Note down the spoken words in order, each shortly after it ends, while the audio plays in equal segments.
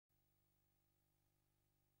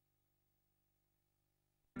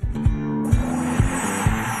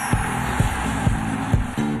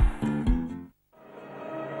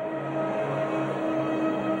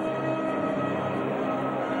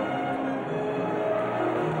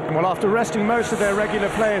Well, after resting most of their regular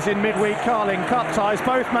players in midweek Carling Cup ties,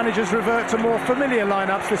 both managers revert to more familiar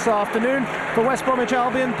lineups this afternoon. For West Bromwich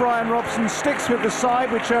Albion, Brian Robson sticks with the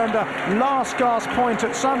side, which earned a last-gasp point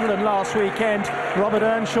at Sunderland last weekend. Robert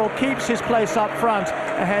Earnshaw keeps his place up front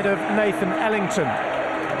ahead of Nathan Ellington.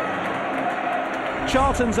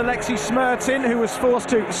 Charlton's Alexei Smertin, who was forced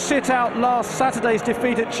to sit out last Saturday's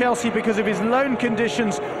defeat at Chelsea because of his loan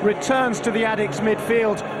conditions, returns to the Addicks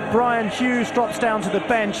midfield. Brian Hughes drops down to the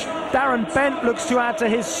bench. Darren Bent looks to add to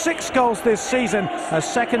his 6 goals this season as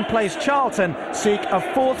second-place Charlton seek a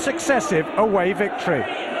 4th successive away victory.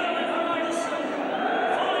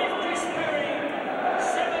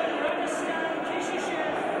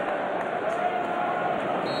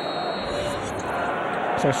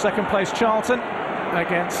 So second-place Charlton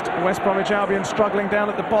against West Bromwich Albion, struggling down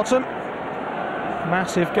at the bottom.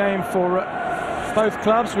 Massive game for both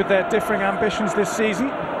clubs with their differing ambitions this season.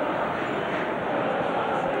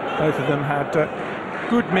 Both of them had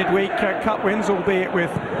good midweek cup wins, albeit with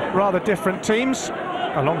rather different teams.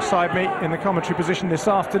 Alongside me in the commentary position this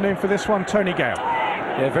afternoon for this one, Tony Gale.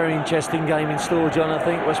 Yeah, very interesting game in store, John. I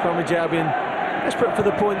think West Bromwich Albion desperate for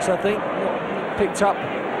the points, I think. Picked up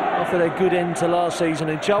after their good end to last season,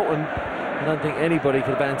 in Charlton, I don't think anybody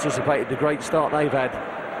could have anticipated the great start they've had.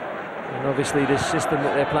 And obviously this system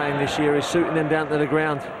that they're playing this year is suiting them down to the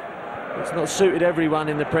ground. It's not suited everyone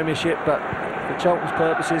in the Premiership, but for Charlton's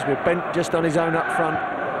purposes, with Bent just on his own up front,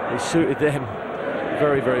 it suited them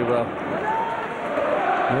very, very well.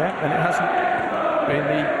 Yeah, and it hasn't been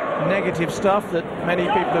the negative stuff that many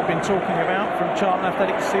people have been talking about from Charlton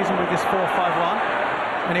Athletic this season with this 4-5-1.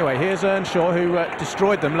 Anyway, here's Earnshaw, who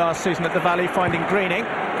destroyed them last season at the Valley, finding Greening.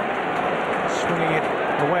 Swinging it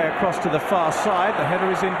away across to the far side. The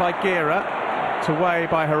header is in by Gira, to away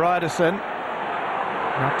by Haridason.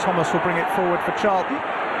 Now Thomas will bring it forward for Charlton.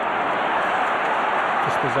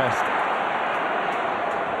 Dispossessed.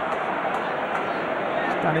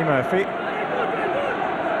 It's Danny Murphy.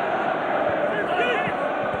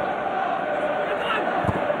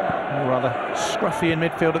 Rather scruffy in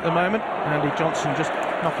midfield at the moment. Andy Johnson just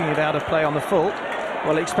knocking it out of play on the full.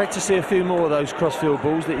 Well, expect to see a few more of those crossfield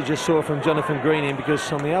balls that you just saw from Jonathan Greening,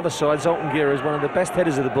 because on the other side, Zoltan Gira is one of the best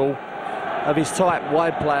headers of the ball of his type,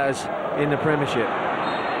 wide players in the Premiership.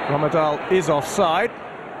 Romadal is offside.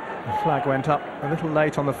 The flag went up a little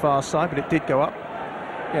late on the far side, but it did go up.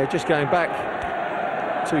 Yeah, just going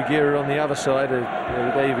back to Gira on the other side.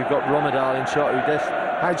 There you've got Romadal in shot, who just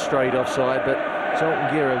had strayed offside, but Zoltan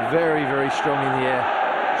Gira very, very strong in the air.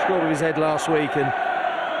 Scored with his head last week, and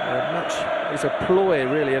it's a ploy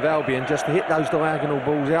really of Albion just to hit those diagonal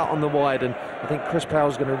balls out on the wide, and I think Chris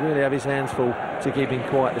Powell's going to really have his hands full to keep him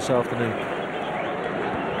quiet this afternoon.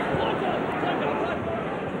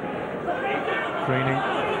 Greening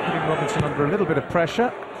putting Robinson under a little bit of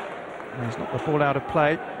pressure. And he's knocked the ball out of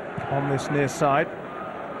play on this near side.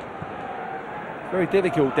 Very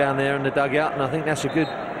difficult down there in the dugout, and I think that's a good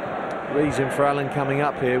reason for Alan coming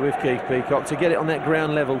up here with Keith Peacock, to get it on that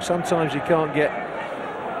ground level. Sometimes you can't get,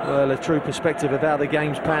 well, a true perspective of how the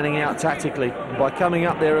game's panning out tactically. And by coming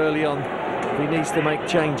up there early on, if he needs to make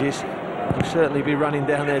changes, he'll certainly be running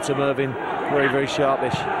down there to Mervyn very, very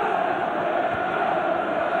sharpish.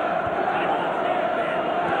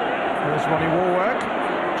 There's Ronnie Warwork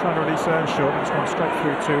trying to release Earnshaw, but it's gone straight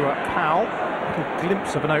through to Powell. A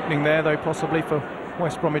glimpse of an opening there, though, possibly for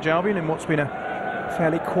West Bromwich Albion in what's been a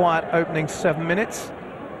fairly quiet opening 7 minutes.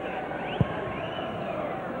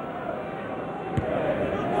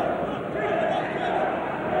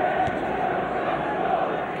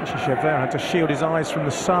 Chevert had to shield his eyes from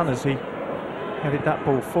the sun as he headed that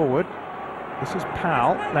ball forward. This is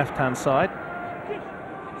Powell, left-hand side.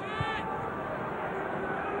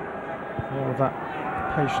 All of that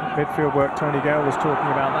patient midfield work Tony Gale was talking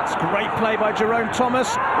about. That's great play by Jerome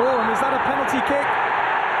Thomas. Oh, and is that a penalty kick?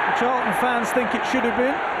 The Charlton fans think it should have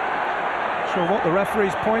been. Not sure what the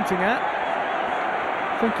referee's pointing at.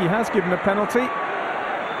 I think he has given a penalty.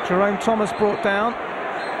 Jerome Thomas brought down.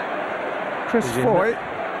 Chris Foy.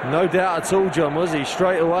 No doubt at all, John, was he?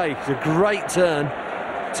 Straight away. It's a great turn.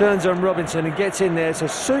 Turns on Robinson and gets in there. It's a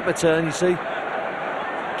super turn, you see.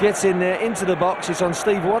 Gets in there, into the box. It's on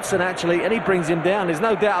Steve Watson, actually, and he brings him down. There's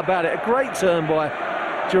no doubt about it. A great turn by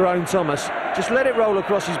Jerome Thomas. Just let it roll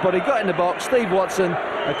across his body. Got in the box. Steve Watson,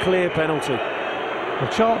 a clear penalty. Well,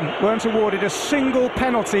 Charlton weren't awarded a single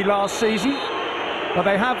penalty last season, but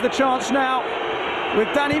they have the chance now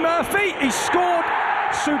with Danny Murphy. He scored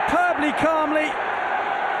superbly calmly.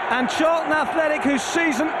 And Charlton Athletic, whose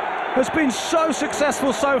season has been so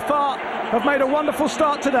successful so far, have made a wonderful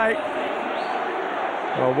start today.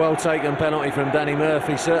 Well taken penalty from Danny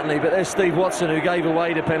Murphy, certainly, but there's Steve Watson who gave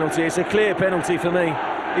away the penalty. It's a clear penalty for me.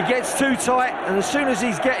 He gets too tight, and as soon as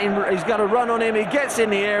he's going to run on him, he gets in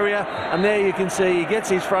the area, and there you can see he gets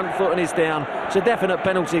his front foot and is down. It's a definite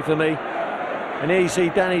penalty for me. And here you see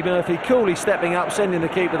Danny Murphy coolly stepping up, sending the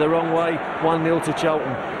keeper the wrong way, 1-0 to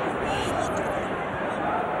Charlton.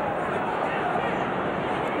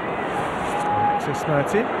 Alexis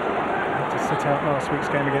Mertin had to sit out last week's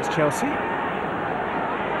game against Chelsea.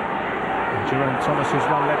 And Jerome Thomas's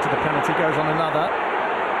run led to the penalty, goes on another.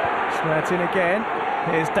 Smertin again.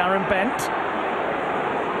 Here's Darren Bent.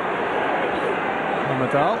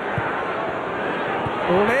 Ramadal.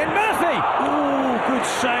 All in, Murphy! Ooh, good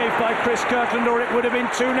save by Chris Kirkland, or it would have been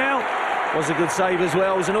 2-0. Was a good save as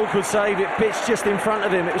well. It was an awkward save. It pitched just in front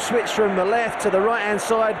of him. It was switched from the left to the right-hand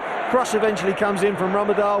side. Cross eventually comes in from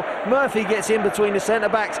Ramadal. Murphy gets in between the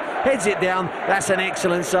centre-backs, heads it down. That's an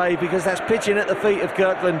excellent save because that's pitching at the feet of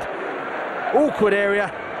Kirkland. Awkward area,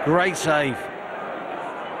 great save.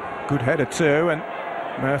 Good header too, and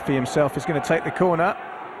Murphy himself is going to take the corner.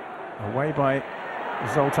 Away by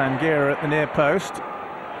Zoltan Gira at the near post.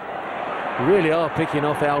 Really are picking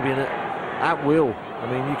off Albion at will. I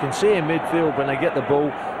mean, you can see in midfield when they get the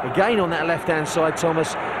ball. Again on that left-hand side,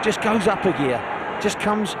 Thomas just goes up a gear. Just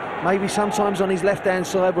comes maybe sometimes on his left-hand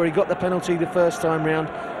side where he got the penalty the first time round.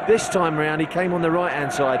 This time round he came on the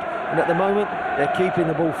right-hand side. And at the moment, they're keeping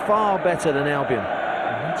the ball far better than Albion.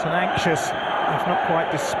 That's an anxious, if not quite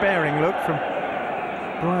despairing look from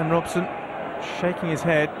Brian Robson, shaking his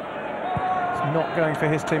head. It's not going for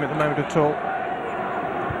his team at the moment at all.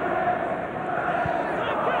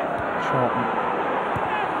 Charlton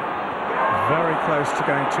very close to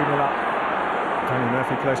going 2-0 up. Danny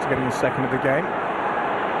Murphy close to getting the second of the game.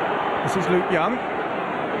 This is Luke Young,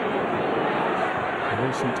 a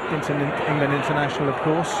recent England international, of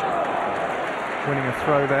course, winning a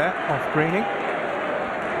throw there off Greening.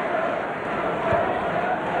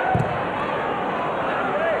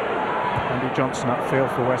 Andy Johnson upfield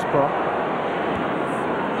for West Brom.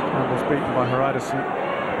 Campbell's beaten by Haridason.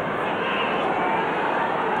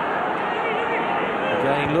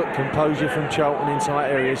 Again, look, composure from Charlton in tight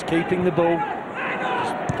areas, keeping the ball,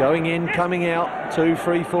 just going in, coming out, 2,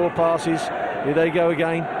 3, 4 passes. Here they go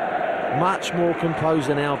again. Much more composed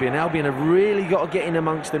than Albion. Albion have really got to get in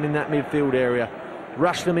amongst them in that midfield area,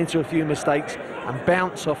 rush them into a few mistakes and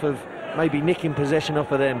bounce off of maybe nicking possession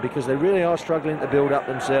off of them, because they really are struggling to build up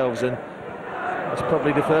themselves, and it's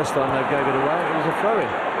probably the first time they've gave it away. It was a throw-in.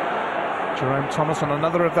 Jerome Thomas on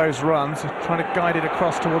another of those runs, trying to guide it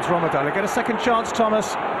across towards Ramadal. They get a second chance,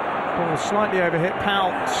 Thomas. Ball slightly overhit.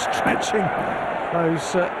 Powell stretching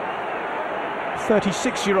those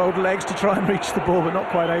 36-year-old legs to try and reach the ball, but not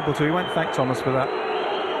quite able to. He won't thank Thomas for that.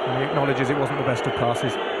 And he acknowledges it wasn't the best of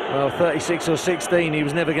passes. Well, 36 or 16, he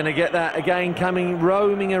was never going to get that. Again,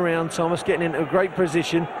 roaming around, Thomas getting into a great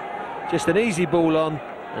position. Just an easy ball on,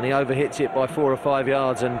 and he overhits it by 4 or 5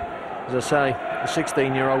 yards. And as I say, a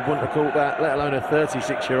 16-year-old wouldn't have caught that, let alone a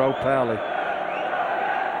 36-year-old Powley.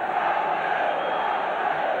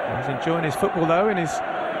 He's enjoying his football, though, in his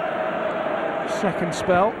second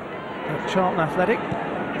spell at Charlton Athletic.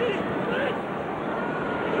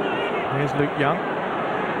 Here's Luke Young.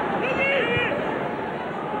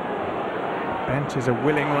 Bent is a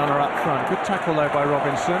willing runner up front. Good tackle, though, by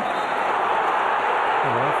Robinson.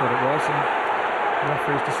 Oh, I thought it was, and the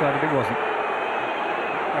referee's decided it wasn't.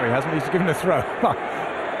 No, he hasn't. He's given a throw.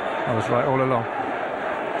 I was right all along.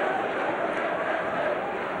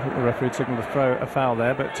 I think the referee signalled a foul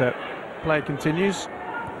there, but play continues.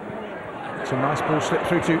 It's a nice ball slip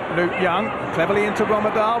through to Luke Young. Cleverly into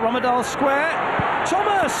Ramadal. Ramadal square.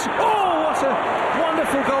 Thomas! Oh, what a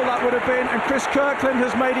wonderful goal that would have been. And Chris Kirkland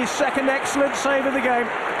has made his second excellent save of the game.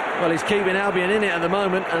 Well, he's keeping Albion in it at the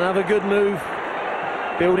moment. Another good move.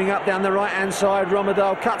 Building up down the right-hand side.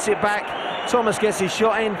 Ramadal cuts it back. Thomas gets his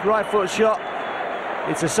shot in, right foot shot.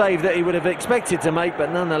 It's a save that he would have expected to make, but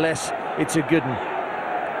nonetheless, it's a good one.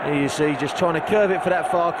 Here you see, just trying to curve it for that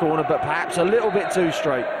far corner, but perhaps a little bit too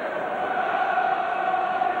straight.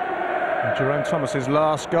 And Jerome Thomas's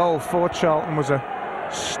last goal for Charlton was a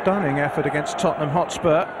stunning effort against Tottenham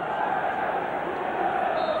Hotspur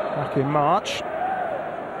back in March.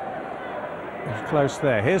 He's close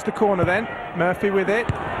there. Here's the corner then. Murphy with it.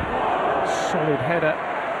 Solid header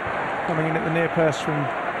coming in at the near post from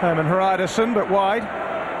Herman Haridason, but wide.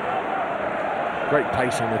 Great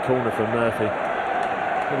pace on the corner from Murphy.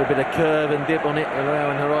 A little bit of curve and dip on it,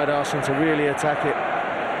 allowing Haridason to really attack it.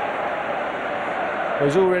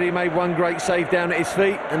 He's already made one great save down at his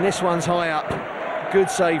feet, and this one's high up. Good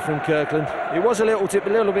save from Kirkland. It was a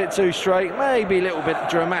little bit too straight, maybe a little bit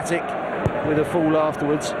dramatic with a fall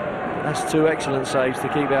afterwards. That's 2 excellent saves to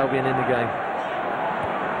keep Albion in the game.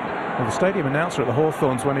 Well, the stadium announcer at the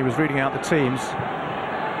Hawthorns, when he was reading out the teams,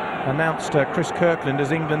 announced Chris Kirkland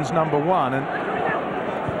as England's #1, and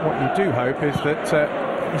what you do hope is that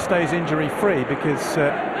he stays injury-free, because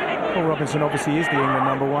Paul Robinson obviously is the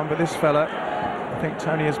England #1, but this fella, I think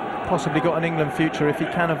Tony has possibly got an England future if he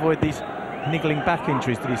can avoid these niggling back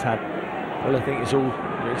injuries that he's had. Well, I think it's all,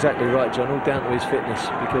 you're exactly right, John, all down to his fitness,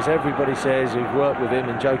 because everybody says who've worked with him,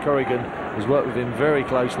 and Joe Corrigan has worked with him very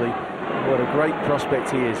closely, what a great prospect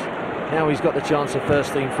he is. Now he's got the chance of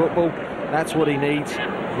first-team football. That's what he needs.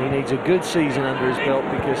 He needs a good season under his belt,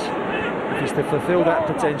 because if he's to fulfil that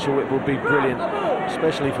potential, it will be brilliant,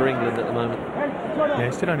 especially for England at the moment. Yeah,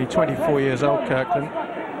 he's still only 24 years old, Kirkland.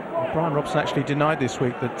 Brian Robson actually denied this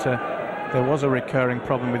week that there was a recurring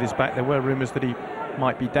problem with his back. There were rumours that he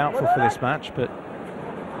might be doubtful for this match, but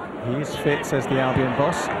he is fit, says the Albion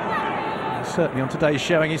boss. Certainly on today's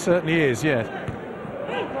showing, he certainly is, yes.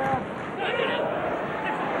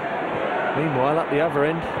 Meanwhile, up the other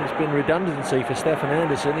end, there's been redundancy for Stefan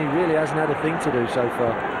Anderson. He really hasn't had a thing to do so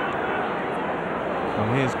far.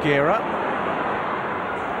 And here's Gira.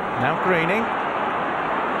 Now Greening.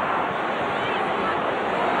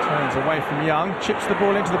 Turns away from Young, chips the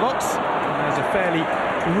ball into the box. And there's a fairly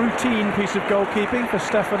routine piece of goalkeeping for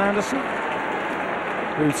Stefan Anderson.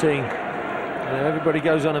 Routine. You know, everybody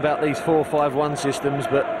goes on about these 4-5-1 systems,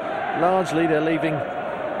 but largely they're leaving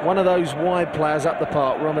one of those wide players up the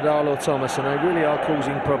park, Romedal or Thomas, and they really are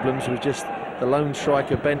causing problems with just the lone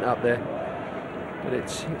striker bent up there. But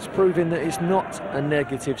it's proving that it's not a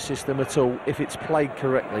negative system at all if it's played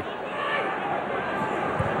correctly.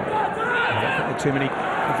 Too many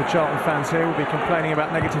of the Charlton fans here will be complaining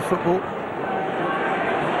about negative football.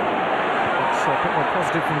 It's a bit more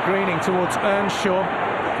positive from Greening towards Earnshaw.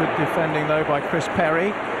 Good defending though by Chris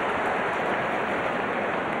Perry.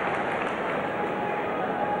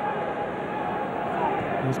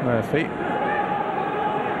 Here's Murphy.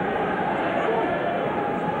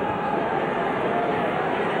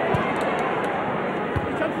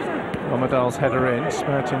 Romedal's header in.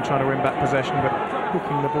 Smertin trying to win back possession, but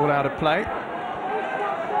hooking the ball out of play.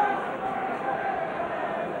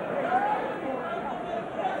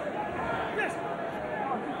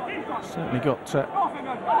 Certainly got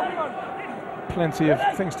plenty of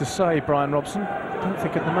things to say, Brian Robson. I don't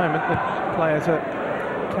think at the moment the players are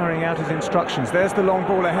carrying out his instructions. There's the long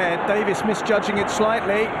ball ahead. Davies misjudging it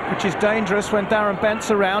slightly, which is dangerous when Darren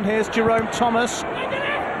Bent's around. Here's Jerome Thomas.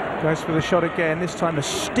 Goes for the shot again. This time the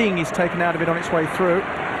sting is taken out of it on its way through.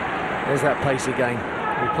 There's that pace again.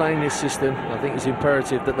 We're playing this system. I think it's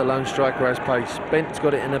imperative that the lone striker has pace. Bent's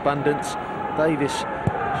got it in abundance. Davies,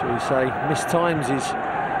 shall we say, mistimes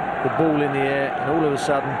the ball in the air, and all of a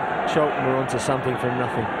sudden Charlton were onto something from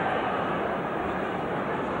nothing.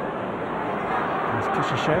 There's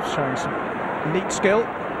Kishishev showing some neat skill.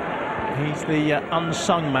 He's the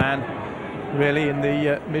unsung man, really, in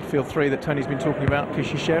the midfield three that Tony's been talking about.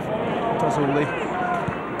 Kishishev does all the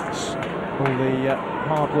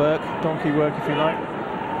hard work, donkey work, if you like.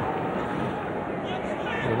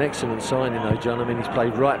 An excellent signing though, John. I mean, he's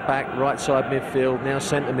played right back, right side midfield, now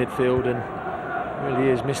centre midfield, and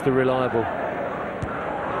really is Mr. Reliable.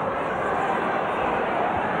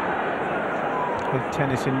 With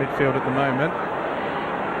tennis in midfield at the moment.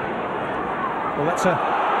 Well, that's a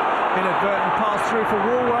inadvertent pass through for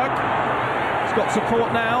Warwork. He's got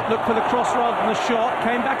support now. Look for the cross rather than the shot.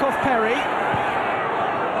 Came back off Perry.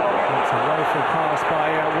 That's a woeful pass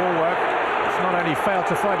by Warwork. It's not only failed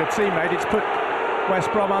to find a teammate, it's put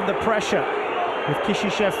West Brom under pressure, with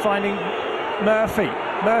Kishishev finding Murphy.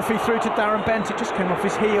 Murphy through to Darren Bent. It just came off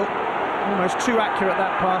his heel. Almost too accurate,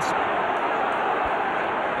 that pass.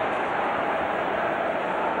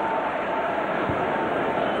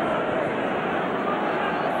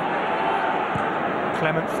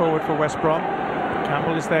 Clement forward for West Brom.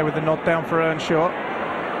 Campbell is there with the nod down for Earnshaw.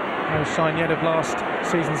 No sign yet of last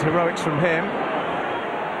season's heroics from him.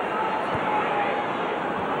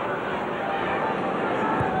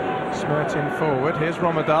 Smertin forward. Here's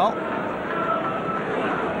Romedal.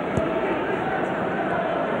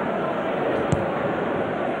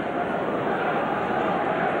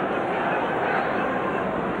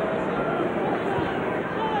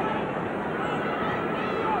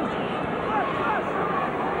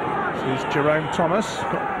 Here's Jerome Thomas.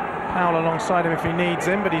 Got Powell alongside him if he needs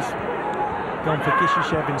him, but he's gone for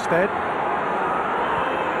Kishishev instead.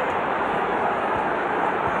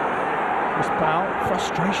 Powell.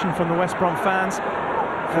 Frustration from the West Brom fans.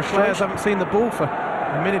 The players haven't seen the ball for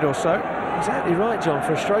a minute or so. Exactly right, John.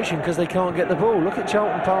 Frustration because they can't get the ball. Look at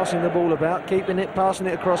Charlton passing the ball about, keeping it, passing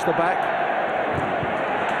it across the back.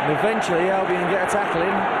 And eventually Albion get a tackle in,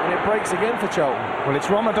 and it breaks again for Charlton. Well, it's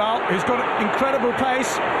Romadal who's got incredible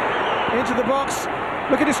pace into the box.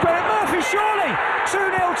 Look at his square. Murphy, surely!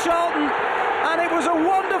 2-0 Charlton, and it was a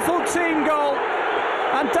wonderful team goal.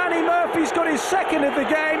 And Danny Murphy's got his second of the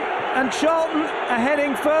game, and Charlton are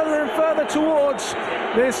heading further and further towards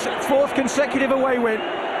this fourth consecutive away win.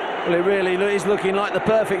 Well, it really is looking like the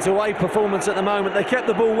perfect away performance at the moment. They kept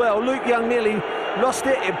the ball well. Luke Young nearly lost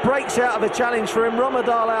it. It breaks out of a challenge for him.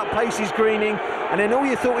 Romadal outpaces Greening, and then all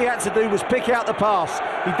you thought he had to do was pick out the pass.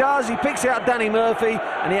 He does. He picks out Danny Murphy,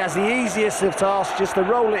 and he has the easiest of tasks, just to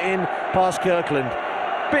roll it in past Kirkland.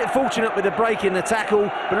 Bit fortunate with the break in the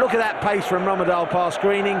tackle, but look at that pace from Romadal past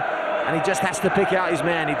Greening, and he just has to pick out his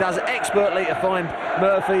man. He does it expertly to find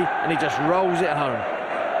Murphy, and he just rolls it home.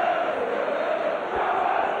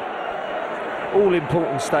 All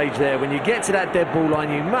important stage there. When you get to that dead ball line,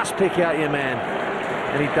 you must pick out your man,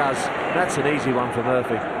 and he does. That's an easy one for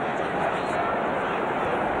Murphy.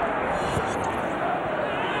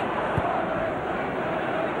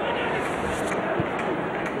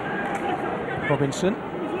 Robinson.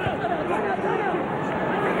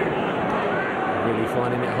 Really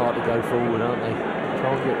finding it hard to go forward, aren't they?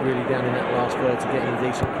 Can't get really down in that last third to get any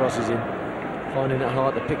decent crosses in. Finding it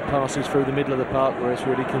hard to pick passes through the middle of the park where it's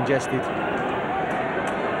really congested.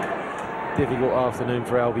 Difficult afternoon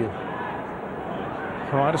for Albion.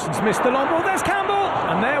 Hryderson's missed the long ball. There's Campbell,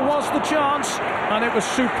 and there was the chance, and it was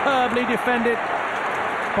superbly defended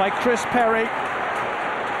by Chris Perry.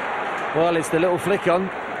 Well, it's the little flick on.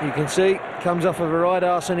 You can see, comes off of a right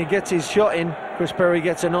arse, and he gets his shot in. Chris Perry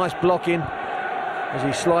gets a nice block in as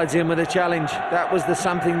he slides in with a challenge. That was the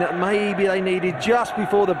something that maybe they needed just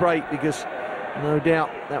before the break, because no doubt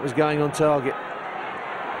that was going on target.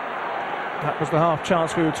 That was the half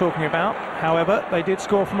chance we were talking about. However, they did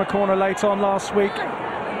score from a corner late on last week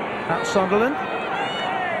at Sunderland.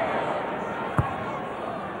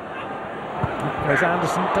 Whereas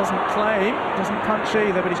Anderson doesn't claim, doesn't punch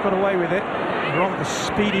either, but he's got away with it. The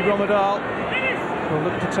speedy Romadal will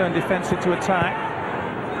look to turn defence into attack.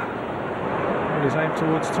 It is aimed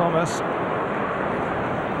towards Thomas.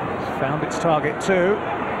 It's found its target too.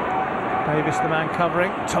 Davies, the man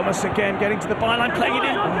covering. Thomas again getting to the byline, playing it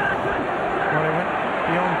in. Well, he went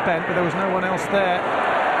beyond bent, but there was no one else there.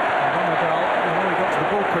 Romadal, he got to the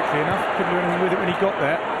ball quickly enough, couldn't do anything with it when he got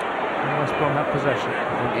there. And West Brom had possession.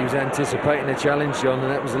 I think he was anticipating a challenge, John, and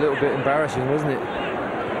that was a little bit embarrassing, wasn't it?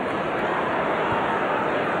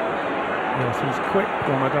 Yes, he's quick,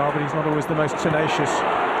 Romadal, but he's not always the most tenacious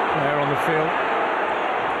player on the field.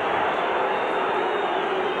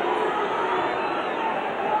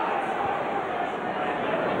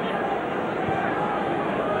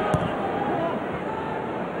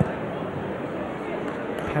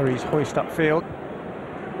 Perry's hoist upfield.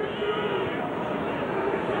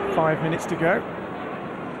 5 minutes to go.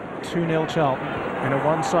 2-0 Charlton in a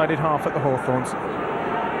one-sided half at the Hawthorns.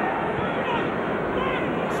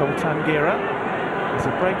 Sultan Gira. There's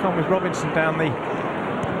a break on with Robinson down the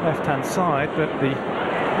left-hand side, but the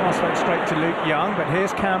pass went straight to Luke Young. But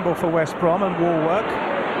here's Campbell for West Brom, and Warwork.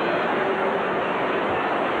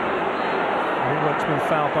 Warwork's been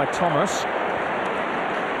fouled by Thomas.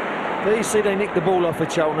 There you see they nicked the ball off for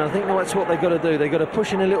Charlton. I think that's what they've got to do. They've got to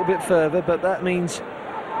push in a little bit further, but that means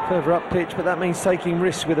further up pitch, but that means taking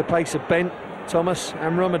risks with the pace of Bent, Thomas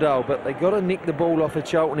and Romadal. But they've got to nick the ball off of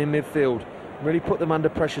Charlton in midfield. Really put them under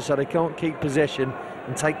pressure so they can't keep possession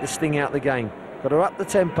and take the sting out of the game. Got to up the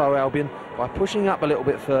tempo, Albion, by pushing up a little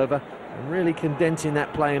bit further and really condensing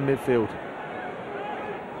that play in midfield.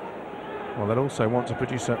 Well, they'll also want to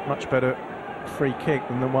produce a much better free kick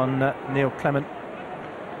than the one Neil Clement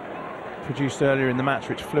produced earlier in the match,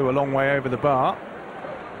 which flew a long way over the bar.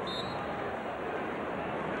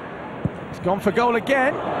 He's gone for goal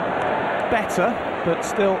again. Better, but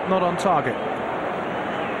still not on target.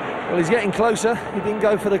 Well, he's getting closer. He didn't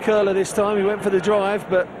go for the curler this time. He went for the drive,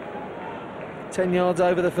 but 10 yards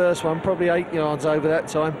over the first one, probably 8 yards over that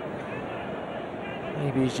time.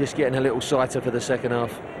 Maybe he's just getting a little sighter for the second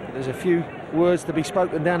half. There's a few words to be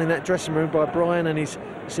spoken down in that dressing room by Brian and his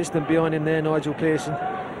assistant behind him there, Nigel Pearson.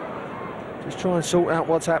 Just try and sort out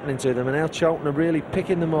what's happening to them, and now Charlton are really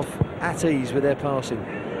picking them off at ease with their passing.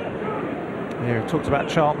 Yeah, we've talked about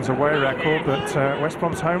Charlton's away record, but West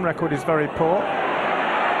Brom's home record is very poor.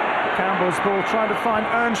 Campbell's ball trying to find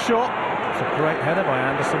Earnshaw. It's a great header by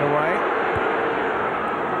Anderson away.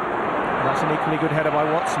 And that's an equally good header by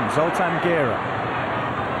Watson. Zoltan Gira.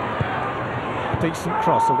 Decent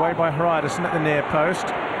cross away by Hryderson at the near post.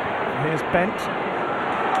 And here's Bent.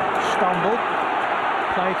 Stumbled.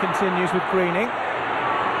 Play continues with Greening.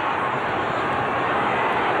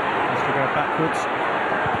 Has to go backwards.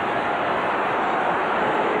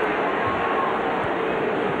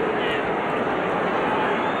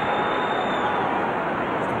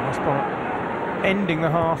 ending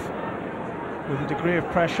the half with a degree of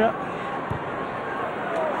pressure.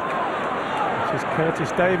 This is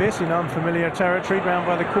Curtis Davies in unfamiliar territory, round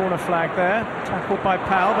by the corner flag there. Tackled by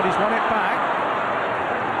Powell, but he's won it back.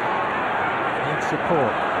 Need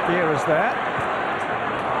support. Vieira's there.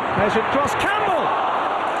 Measured cross, Campbell!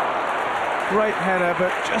 Great header,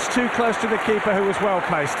 but just too close to the keeper, who was well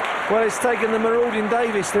placed. Well, it's taken the marauding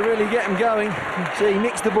Davies to really get him going. So he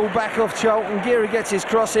nicks the ball back off Charlton. Vieira gets his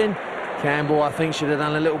cross in. Campbell, I think, should have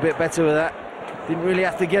done a little bit better with that. Didn't really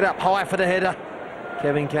have to get up high for the header.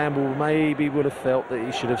 Kevin Campbell maybe would have felt that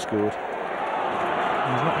he should have scored.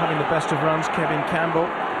 He's not having the best of runs, Kevin Campbell.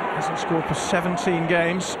 Hasn't scored for 17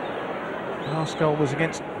 games. Last goal was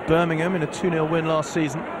against Birmingham in a 2-0 win last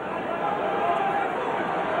season.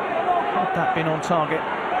 Had that been on target,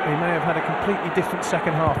 he may have had a completely different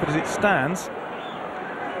second half, but as it stands,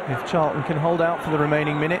 if Charlton can hold out for the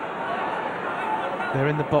remaining minute, they're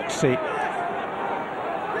in the box seat.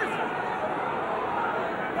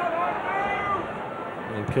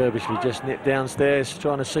 And Kirbishley just nipped downstairs,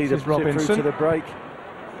 trying to see the through to the break.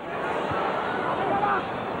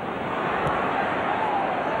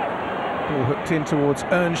 Ball hooked in towards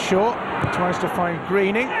Earnshaw, tries to find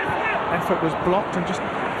Greening. Effort was blocked, and just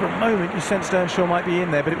for a moment you sensed Earnshaw might be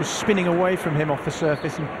in there, but it was spinning away from him off the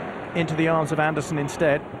surface and into the arms of Anderson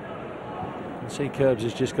instead. You see Curbs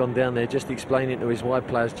has just gone down there, just explaining to his wide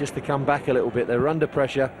players just to come back a little bit. They're under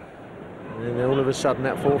pressure, and then all of a sudden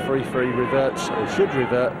that 4-3-3 reverts, or should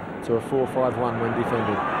revert, to a 4-5-1 when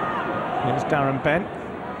defended. Here's Darren Bent.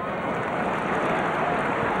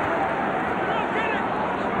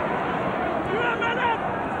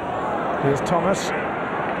 Here's Thomas,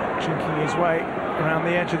 chinking his way around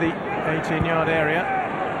the edge of the 18-yard area.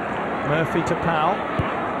 Murphy to Powell.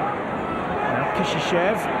 Now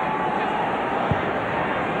Kishishev.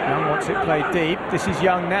 Young wants it played deep. This is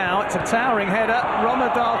Young now. It's a towering header.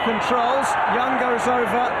 Romadal controls. Young goes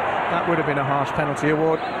over. That would have been a harsh penalty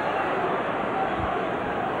award.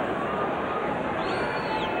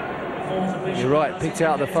 You're right, picked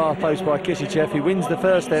out the far post by Kishishev. He wins the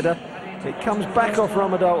first header. It comes back off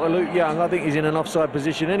Romadal to Luke Young. I think he's in an offside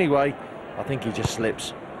position anyway. I think he just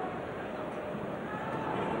slips.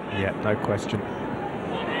 Yeah, no question.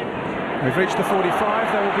 We've reached the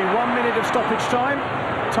 45. There will be 1 minute of stoppage time.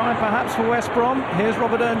 Time perhaps for West Brom. Here's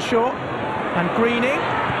Robert Earnshaw. And Greening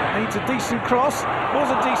needs a decent cross.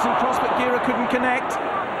 Was a decent cross, but Vieira couldn't connect.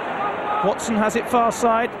 Watson has it far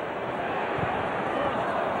side.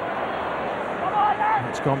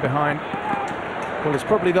 It's gone behind. Well, it's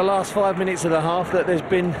probably the last 5 minutes of the half that there's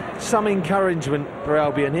been some encouragement for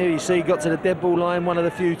Albion. Here you see, got to the dead ball line one of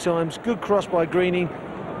the few times. Good cross by Greening.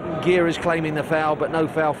 Vieira's claiming the foul, but no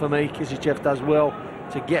foul for me. Kishishev does well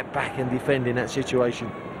to get back and defend in that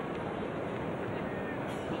situation.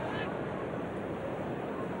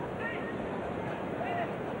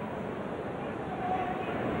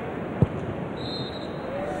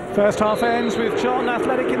 First half ends with Charlton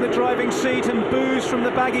Athletic in the driving seat and boos from the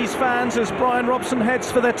Baggies fans as Brian Robson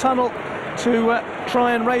heads for their tunnel to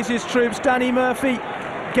try and raise his troops. Danny Murphy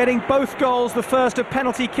getting both goals, the first a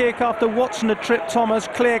penalty kick after Watson had tripped Thomas,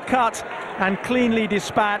 clear cut and cleanly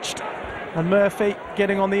dispatched. And Murphy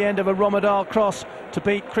getting on the end of a Romadal cross to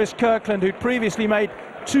beat Chris Kirkland, who'd previously made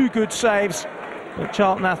 2 good saves. But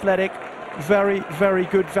Charlton Athletic, very, very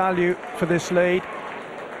good value for this lead.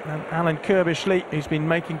 And Alan Kirbishley, who's been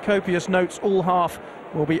making copious notes all half,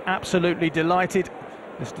 will be absolutely delighted.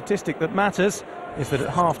 The statistic that matters is that at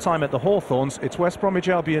half-time at the Hawthorns, it's West Bromwich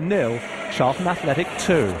Albion 0, Charlton Athletic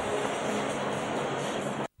 2.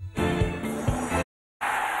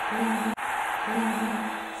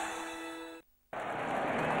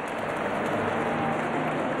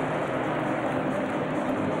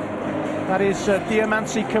 That is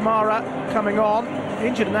Diamansi Kamara coming on,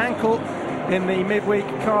 injured an ankle in the midweek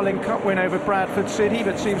Carling Cup win over Bradford City,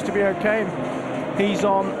 but seems to be okay. He's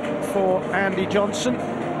on for Andy Johnson.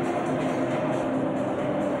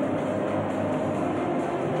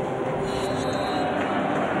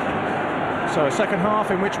 So a second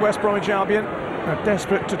half in which West Bromwich Albion are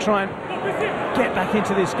desperate to try and get back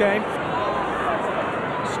into this game.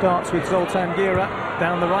 Starts with Zoltan Vieira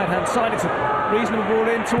down the right-hand side. It's a reasonable ball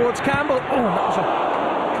in towards Campbell. Oh, that was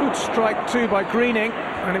a good strike too by Greening,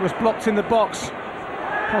 and it was blocked in the box.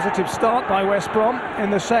 Positive start by West Brom in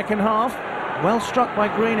the second half. Well struck by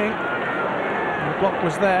Greening. And the block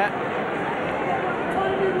was there.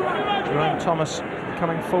 Jerome Thomas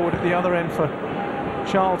coming forward at the other end for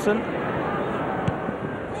Charlton.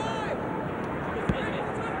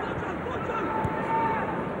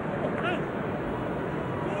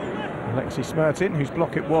 Alexi Smertin, whose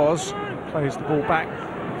block it was, plays the ball back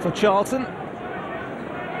for Charlton.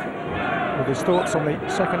 with his thoughts on the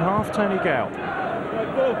second half, Tony Gale.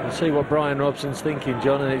 You see what Brian Robson's thinking,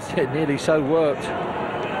 John, and it's nearly so worked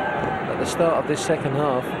at the start of this second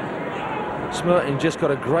half. Smertin just got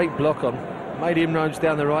a great block on, made inroads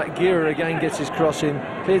down the right. Gira again gets his cross in,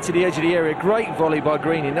 cleared to the edge of the area. Great volley by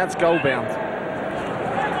Greening, that's goal bound.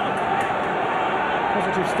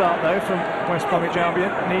 Positive start though from West Bromwich Albion,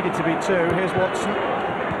 needed to be two. Here's Watson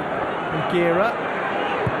and Gira.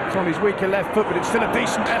 It's on his weaker left foot, but it's still a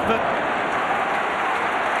decent effort.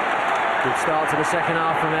 Good start to the second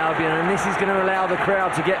half from Albion, and this is going to allow the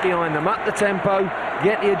crowd to get behind them, up the tempo,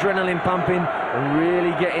 get the adrenaline pumping, and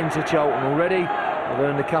really get into Charlton. Already they've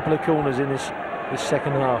earned a couple of corners in this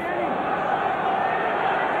second half.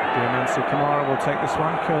 Diamansi Kamara will take this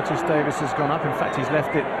one. Curtis Davies has gone up. In fact, he's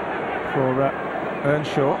left it for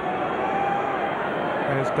Earnshaw.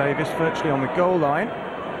 There's Davies virtually on the goal line.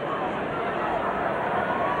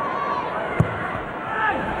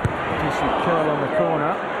 Decent curl on the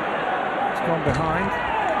corner. It's gone behind.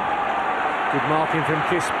 Good marking from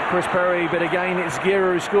Chris Perry, but again it's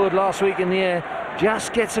Gira who scored last week in the air.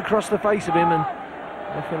 Just gets across the face of him, and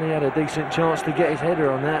definitely had a decent chance to get his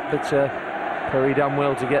header on that, but Perry done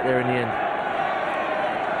well to get there in the end.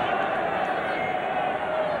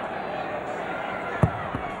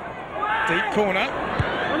 Deep corner.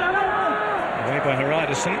 Away by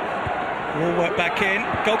Haridason. Will work back in.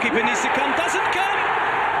 Goalkeeper needs to come. Doesn't come.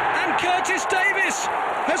 And Curtis Davies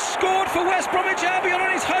has scored for West Bromwich Albion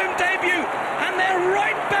on his home debut. And they're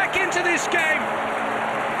right back into this game.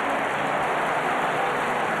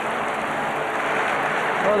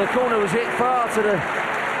 Well, the corner was hit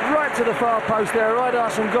right to the far post there.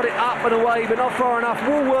 Haridason got it up and away, but not far enough.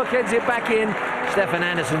 Woolwork heads it back in. Stefan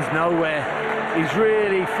Anderson's nowhere. He's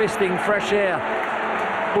really fisting fresh air.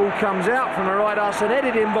 Ball comes out from Haridason,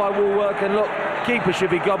 headed in by Woolwork, and look, keeper should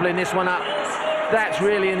be gobbling this one up. That's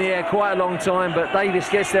really in the air quite a long time, but Davies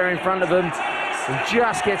gets there in front of him and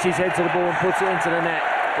just gets his head to the ball and puts it into the net.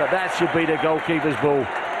 But that should be the goalkeeper's ball.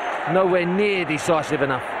 Nowhere near decisive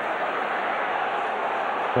enough.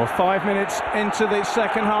 Well, 5 minutes into the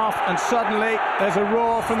second half, and suddenly there's a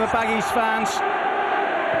roar from the Baggies fans.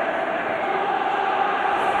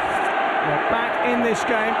 They're back in this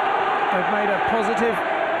game. They've made a positive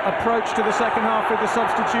approach to the second half with the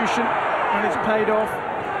substitution, and it's paid off.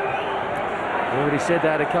 I already said they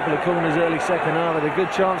had a couple of corners early second half, had a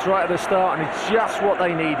good chance right at the start, and it's just what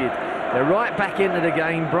they needed. They're right back into the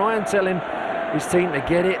game. Brian telling his team to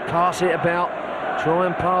get it, pass it about, try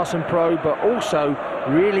and pass and probe, but also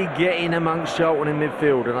really get in amongst Charlton in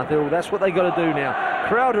midfield. And I think, well, that's what they've got to do now.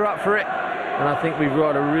 Crowd are up for it, and I think we've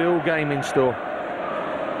got a real game in store.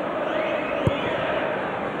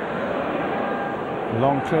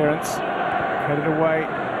 Long clearance, headed away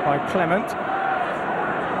by Clement. This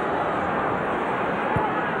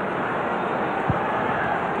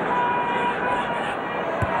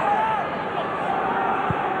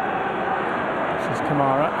is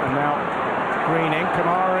Kamara, and now Greening.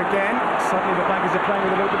 Kamara again. Suddenly the Baggies are playing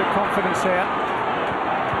with a little bit of confidence here.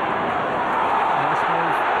 And this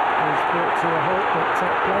move is brought to a halt, but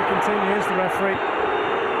play continues. The referee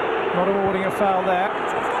not awarding a foul there.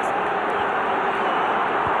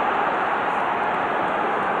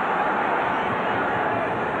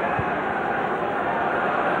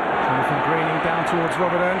 Greening down towards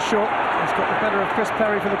Robert Earnshaw. He's got the better of Chris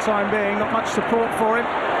Perry for the time being. Not much support for him.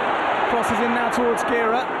 Crosses in now towards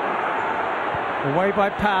Gira. Away by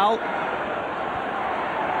Powell. The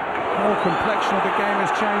whole complexion of the game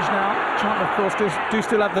has changed now. Charlton, of course, do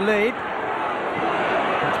still have the lead.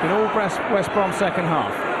 It's been all West Brom second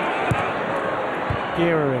half.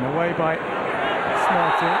 Gira in, away by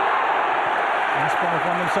Smarty. West Brom have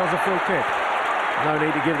won themselves a free kick. No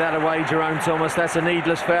need to give that away, Jerome Thomas. That's a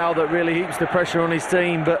needless foul that really heaps the pressure on his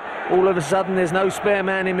team, but all of a sudden there's no spare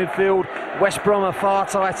man in midfield. West Brom are far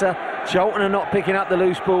tighter. Charlton are not picking up the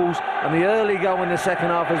loose balls, and the early goal in the second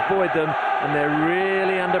half has buoyed them, and they're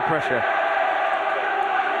really under pressure.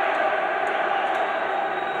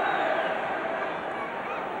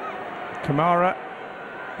 Kamara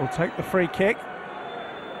will take the free kick.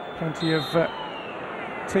 Plenty of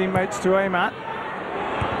teammates to aim at.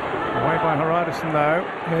 Away by Haridason though.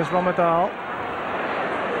 Here's Romadal.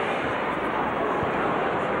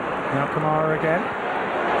 Now Kamara again.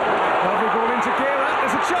 Lovely ball into Gira.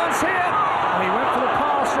 There's a chance here. And he went for the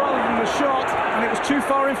pass rather than the shot. And it was too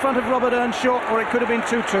far in front of Robert Earnshaw, or it could have been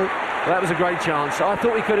 2-2. Well, that was a great chance. I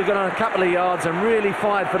thought he could have gone on a couple of yards and really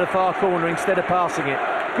fired for the far corner instead of passing it.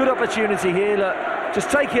 Good opportunity here. Look, just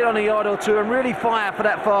take it on a yard or two and really fire for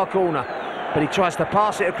that far corner. But he tries to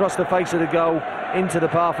pass it across the face of the goal into the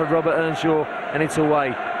path of Robert Earnshaw, and it's away.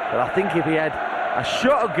 But I think if he had a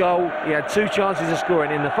shot a goal. He had 2 chances of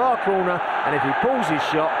scoring in the far corner, and if he pulls his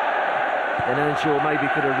shot, then Earnshaw maybe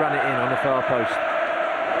could have run it in on the far post.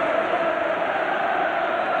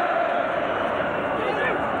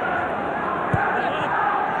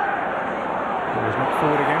 Ball was knocked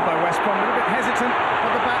forward again by West Brom, a little bit hesitant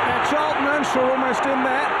at the back there. Charlton, Earnshaw almost in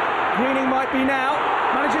there. Greening might be now.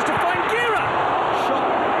 Manages to find Gira. Shot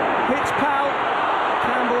hits Powell.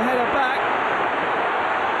 Campbell header back.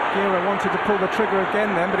 Gira wanted to pull the trigger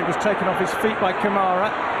again then, but it was taken off his feet by Kamara.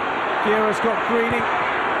 Gira's got Greening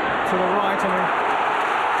to the right. I mean,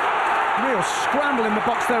 real scramble in the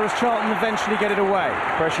box there as Charlton eventually get it away.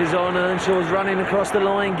 Pressure's on, Earnshaw's running across the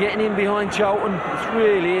line, getting in behind Charlton. It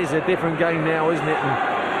really is a different game now, isn't it? And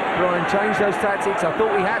Brian changed those tactics. I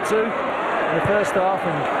thought he had to in the first half,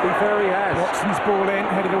 and to be fair, he has. Watson's ball in,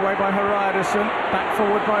 headed away by Hariadison, back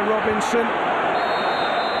forward by Robinson.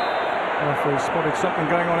 Referee spotted something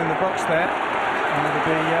going on in the box there, and it'll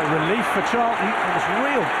be relief for Charlton. It was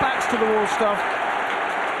real backs to the wall stuff.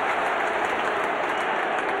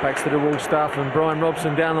 Backs to the wall stuff, and Brian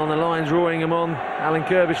Robson down on the lines, roaring him on. Alan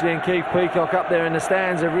Kirbishley and Keith Peacock up there in the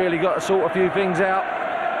stands have really got to sort a few things out.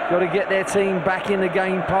 Got to get their team back in the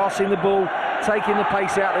game, passing the ball, taking the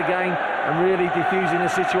pace out of the game, and really diffusing the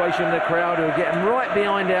situation of the crowd, who are getting right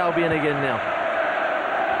behind Albion again now.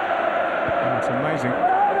 Oh, it's amazing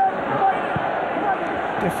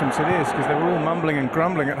difference it is, because they were all mumbling and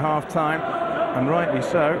grumbling at half-time, and rightly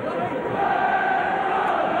so.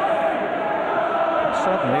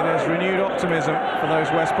 Suddenly there's renewed optimism for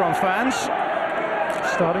those West Brom fans,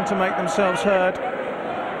 starting to make themselves heard.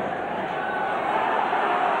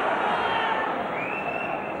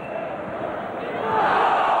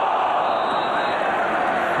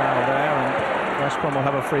 Foul there, and West Brom will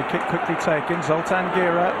have a free kick quickly taken. Zoltan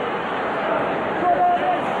Gira.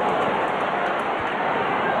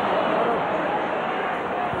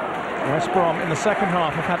 West Brom in the second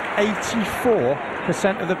half have had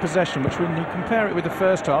 84% of the possession, which when you compare it with the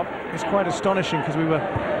first half, is quite astonishing, because we were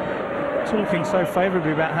talking so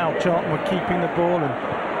favourably about how Charlton were keeping the ball and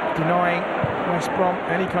denying West Brom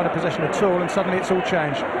any kind of possession at all, and suddenly it's all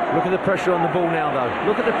changed. Look at the pressure on the ball now, though.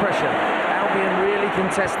 Look at the pressure. Albion really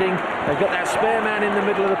contesting. They've got that spare man in the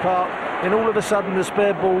middle of the park, and all of a sudden the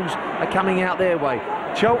spare balls are coming out their way.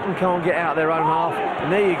 Charlton can't get out their own half,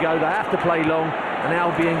 and there you go, they have to play long, and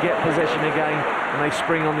Albion get possession again, and they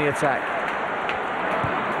spring on the attack.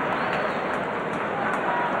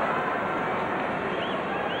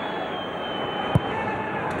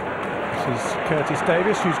 This is Curtis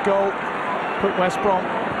Davies, whose goal put West Brom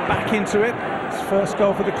back into it. His first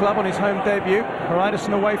goal for the club on his home debut.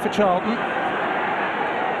 Hariadison away for Charlton.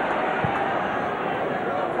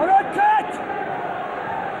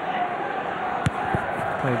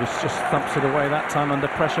 Davies just thumps it away that time under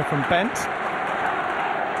pressure from Bent.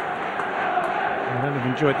 And then we've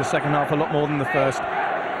enjoyed the second half a lot more than the first.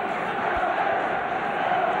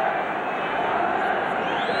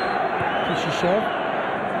 Kishishev.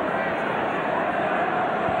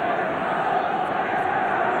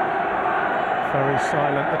 Very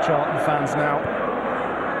silent, the Charlton fans now.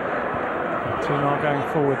 The team are going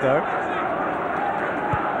forward though.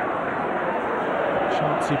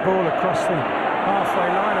 Chancy ball across the halfway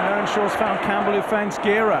line, and Earnshaw's found Campbell, who finds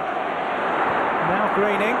Gira. Now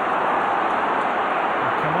Greening.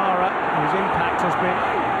 And Kamara, whose impact has been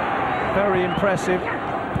very impressive.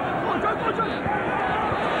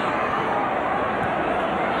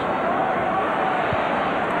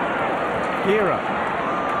 Gira.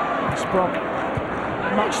 West Brom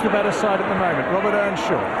much the better side at the moment. Robert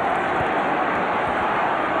Earnshaw.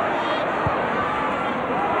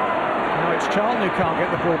 Charlton who can't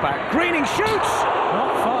get the ball back. Greening shoots!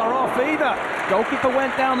 Not far off either. Goalkeeper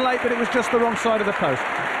went down late, but it was just the wrong side of the post.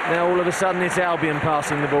 Now all of a sudden it's Albion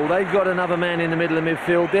passing the ball. They've got another man in the middle of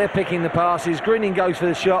midfield. They're picking the passes. Greening goes for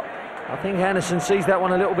the shot. I think Hannison sees that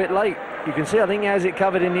one a little bit late. You can see, I think he has it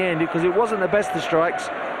covered in the end, because it wasn't the best of strikes,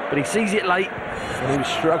 but he sees it late, and he was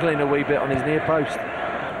struggling a wee bit on his near post.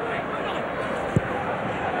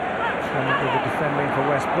 With the defending for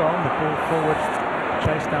West Brom, the ball forward,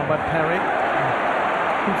 chased down by Perry.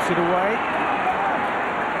 Keeps it away.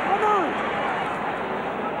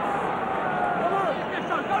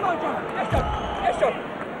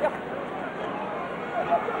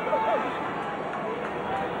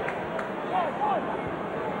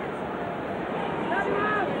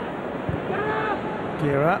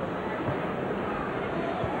 Gira.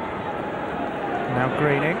 Now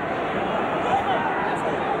Greening.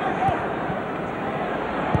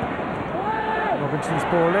 Robinson's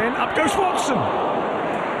ball in. Up goes Watson.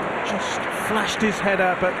 Just flashed his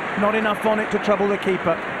header, but not enough on it to trouble the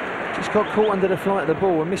keeper. just got caught under the flight of the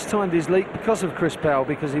ball and mistimed his leap because of Chris Powell,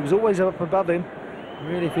 because he was always up above him.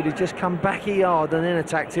 Really, if he'd have just come back a yard and then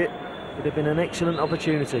attacked it, it would have been an excellent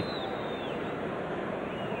opportunity.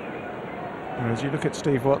 As you look at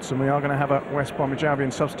Steve Watson, we are going to have a West Bromwich Albion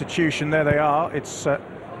substitution. There they are. It's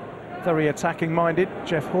very attacking-minded.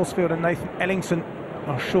 Jeff Horsfield and Nathan Ellington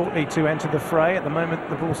are shortly to enter the fray. At the moment,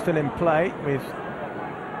 the ball's still in play with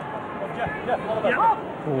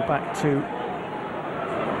ball back to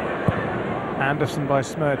Anderson by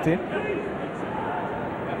Smertin.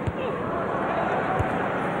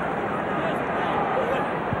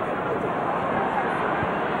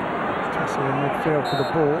 Tessie in midfield for the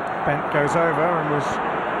ball. Bent goes over and was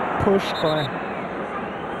pushed by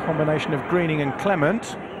a combination of Greening and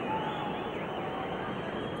Clement.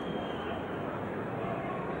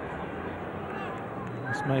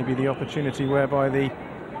 This may be the opportunity whereby the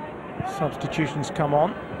substitutions come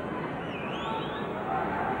on.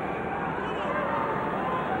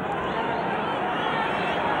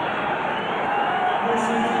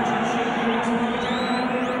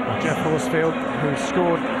 Jeff Horsfield, who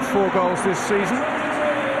scored 4 goals this season,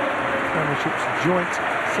 Premiership's joint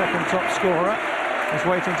second top scorer, is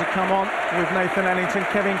waiting to come on with Nathan Ellington,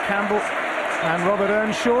 Kevin Campbell and Robert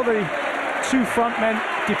Earnshaw, the 2 front men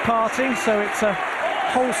departing, so it's a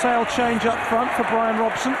wholesale change up front for Brian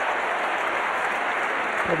Robson.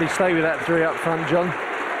 Probably stay with that 3 up front, John.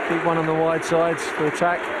 Keep one on the wide sides for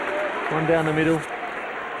attack, one down the middle.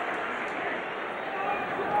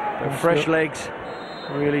 But fresh legs,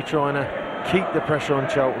 really trying to keep the pressure on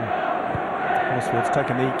Charlton. Horsfield's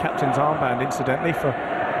taken the captain's armband, incidentally, for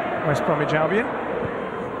West Bromwich Albion.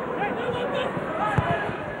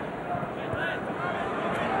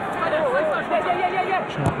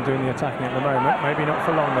 Charlton doing the attacking at the moment, maybe not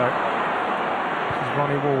for long though. This is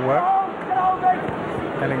Ronnie Woolwork.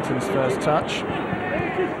 Ellington's first touch.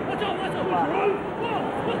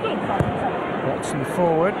 Watson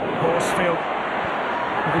forward, Horsfield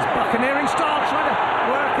with his buccaneering style trying to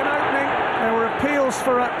work an opening. There were appeals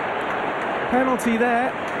for a penalty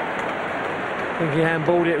there. I think he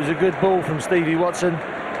handballed it. It was a good ball from Stevie Watson,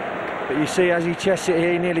 but you see as he chests it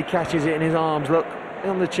here, he nearly catches it in his arms. Look,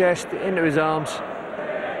 on the chest, into his arms,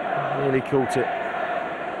 nearly caught it.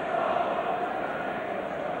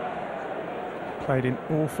 Played in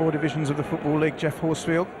all 4 divisions of the Football League, Jeff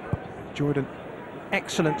Horsfield. Enjoyed an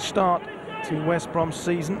excellent start to West Brom's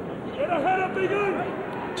season.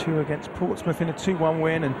 2 against Portsmouth in a 2-1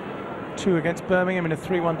 win and 2 against Birmingham in a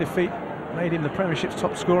 3-1 defeat. Made him the Premiership's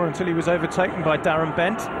top scorer until he was overtaken by Darren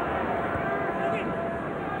Bent.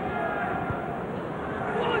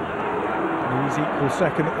 And he's equal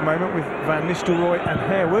second at the moment with Van Nistelrooy and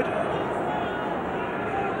Harewood.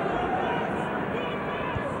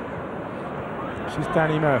 This is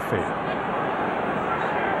Danny Murphy.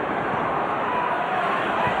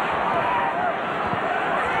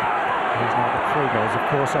 He's now got 3 goals, of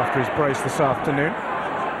course, after his brace this afternoon.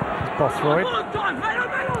 It's Bothroyd. Kamara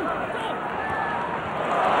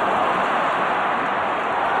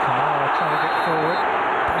trying to get forward.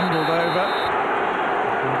 Handled over.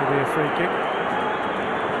 It'll be a free kick.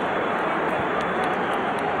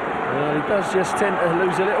 Well, he does just tend to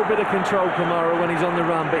lose a little bit of control, Kamara, when he's on the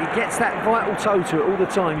run, but he gets that vital toe to it all the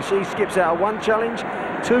time. You see he skips out of 1 challenge,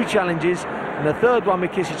 2 challenges, and the 3rd one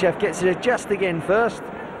with Kissichev gets it just again first.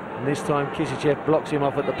 And this time Kissichev blocks him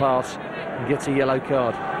off at the pass and gets a yellow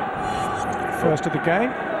card. First of the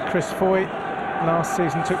game. Chris Foy last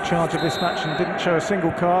season took charge of this match and didn't show a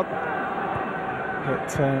single card.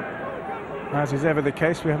 But as is ever the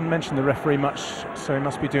case, we haven't mentioned the referee much, so he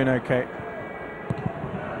must be doing okay.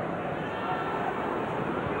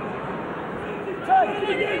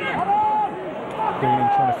 Greening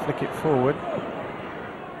trying to flick it forward.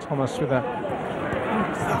 Thomas with a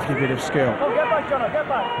lovely bit of skill.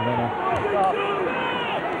 And then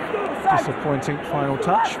a disappointing final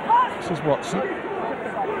touch. This is Watson.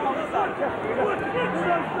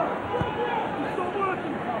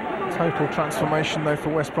 Total transformation though for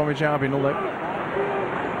West Bromwich Albion, although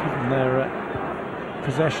given their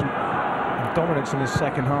possession and dominance in the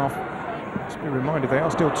second half, let's be reminded they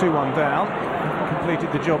are still 2-1 down. Haven't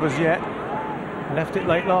completed the job as yet. Left it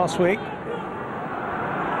late last week.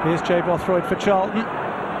 Here's Jay Bothroyd for Charlton.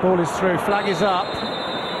 Ball is through, flag is up.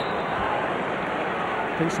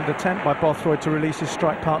 Decent attempt by Bothroyd to release his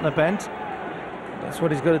strike partner Bent. That's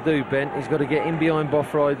what he's got to do, Bent. He's got to get in behind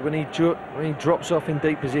Bothroyd when he drops off in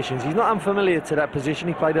deep positions. He's not unfamiliar to that position.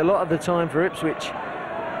 He played a lot of the time for Ipswich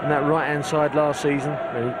on that right-hand side last season.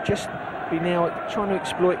 He'll just be now trying to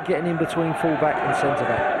exploit getting in between full-back and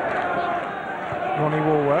centre-back. Ronnie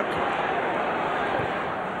Woolwork.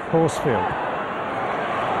 Horsfield.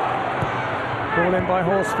 Ball in by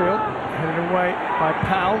Horsfield, headed away by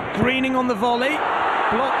Powell. Greening on the volley,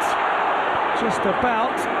 blocked just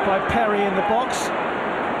about by Perry in the box.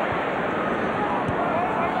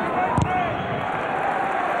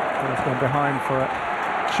 He's gone behind for a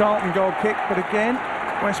Charlton goal kick, but again,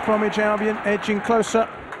 West Bromwich Albion edging closer.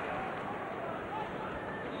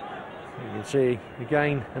 You can see,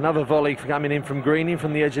 again, another volley coming in from Greening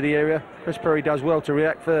from the edge of the area. Chris Perry does well to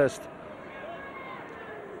react first.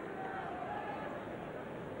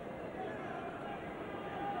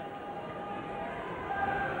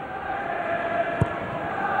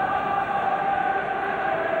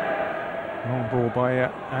 Long ball by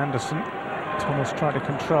Anderson. Thomas tried to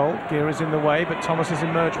control. Gear is in the way, but Thomas has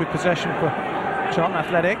emerged with possession for Charlton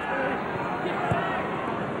Athletic.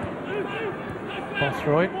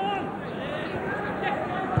 Bothroyd.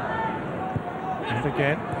 And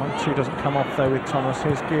again, 1-2 doesn't come off though with Thomas.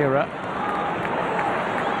 Here's Gira.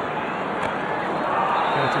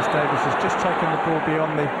 Curtis Davies has just taken the ball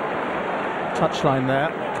beyond the touchline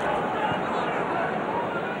there.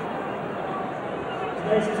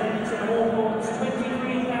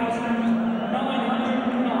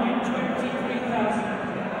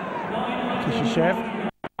 Kishishev.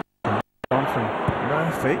 On from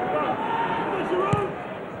Murphy.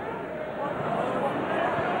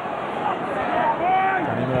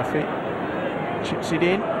 Danny Murphy chips it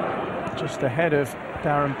in just ahead of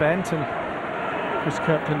Darren Bent, and Chris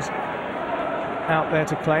Kirkland's out there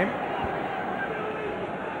to claim.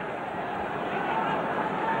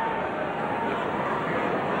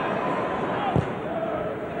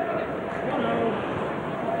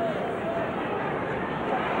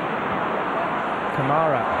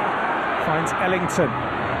 Kamara finds Ellington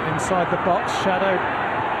inside the box, shadowed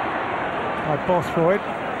by Bothroyd.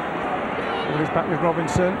 Ball is back with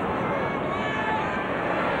Robinson.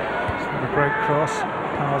 It's not a great cross.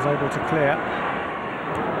 Powell's able to clear.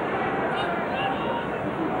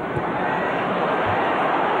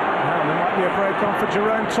 Now there might be a break on for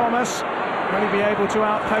Jerome Thomas. Will he be able to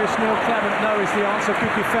outpost Neil Clement? No is the answer.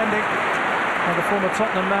 Good defending by the former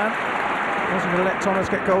Tottenham man. Wasn't going to let Thomas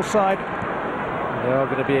get goal side. There are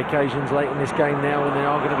going to be occasions late in this game now when there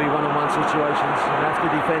are going to be one-on-one situations. You have to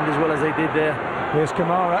defend as well as they did there. Here's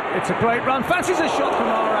Kamara. It's a great run. Fancies a shot,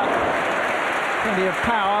 Kamara. Plenty of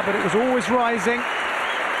power, but it was always rising.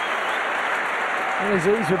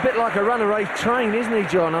 He's a bit like a runaway train, isn't he,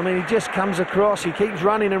 John? I mean, he just comes across, he keeps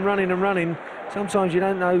running and running and running. Sometimes you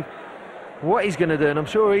don't know what he's going to do, and I'm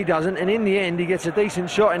sure he doesn't. And in the end, he gets a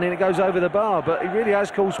decent shot and then it goes over the bar. But he really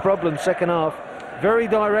has caused problems second half. Very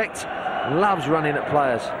direct. Loves running at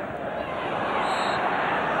players.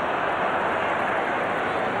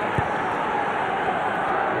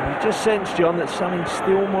 And you just sense, John, that something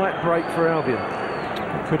still might break for Albion.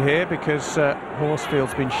 Could hear, because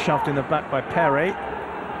Horsfield's been shoved in the back by Perry.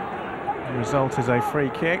 The result is a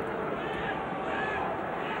free kick.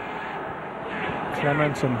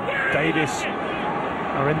 Clement and Davies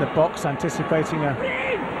are in the box, anticipating a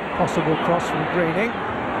possible cross from Greening.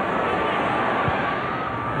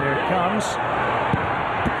 Here it comes.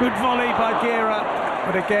 Good volley by Gira,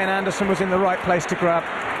 but again Anderson was in the right place to grab.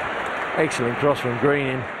 Excellent cross from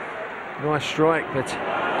Greening. Nice strike, but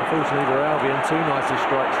unfortunately for Albion, too nice a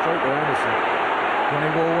strike straight to Anderson. Johnny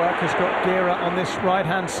Warwork has got Gira on this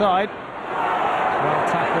right-hand side. Well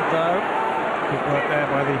tackled though. Good work there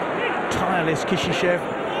by the tireless Kishishev.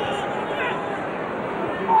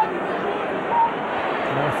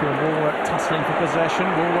 Murphy and Warwork tussling for possession.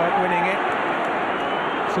 Warwork winning it.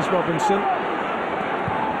 This is Robinson.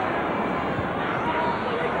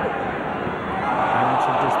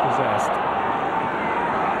 Hamilton dispossessed.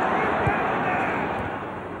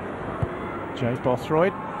 Jay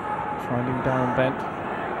Bothroyd finding Darren Bent.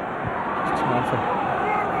 Just time for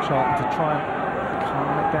Charlton to try and calm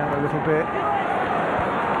it down a little bit.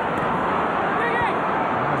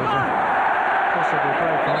 There's a possible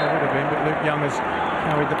break on, there would have been, but Luke Young has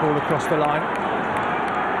carried the ball across the line.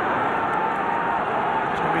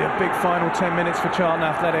 A big final 10 minutes for Charlton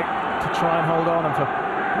Athletic to try and hold on, and for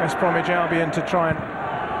West Bromwich Albion to try and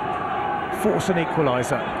force an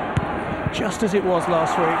equaliser, just as it was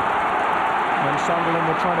last week when Sunderland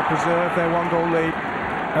were trying to preserve their one-goal lead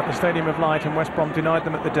at the Stadium of Light and West Brom denied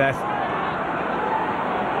them at the death.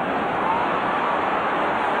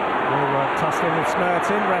 Warwork tussling with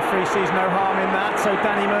Smertin. Referee sees no harm in that, so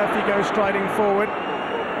Danny Murphy goes striding forward,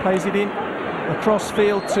 plays it in across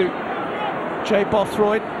field to Jay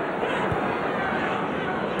Bothroyd.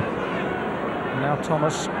 Now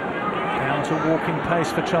Thomas down to walking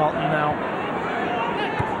pace for Charlton now.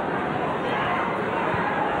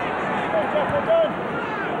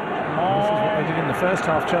 This is what they did in the first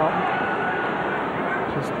half, Charlton.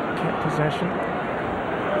 just kept possession.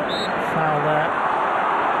 Foul there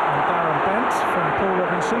on Darren Bent from Paul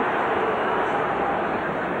Robinson.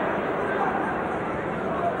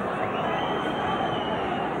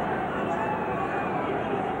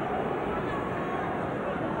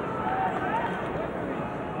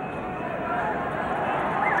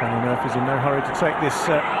 Danny Murphy's in no hurry to take this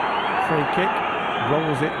free kick.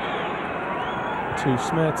 Rolls it to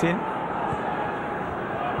Smertin.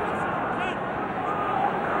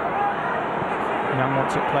 Young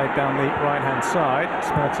wants it played down the right-hand side.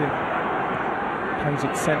 Smertin plays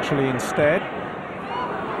it centrally instead.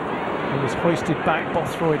 It was hoisted back.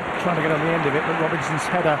 Bothroyd trying to get on the end of it, but Robinson's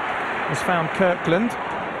header has found Kirkland,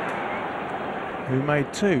 who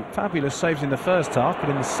made two fabulous saves in the first half, but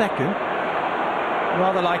in the second,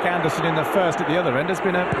 rather like Anderson in the first at the other end, has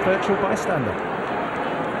been a virtual bystander.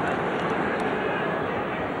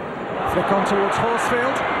 Flick on towards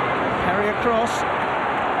Horsfield. Perry across.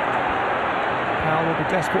 Powell will be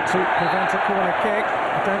desperate to prevent a corner kick.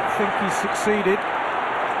 I don't think he's succeeded.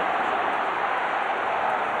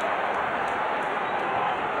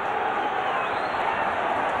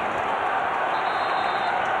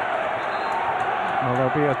 Well,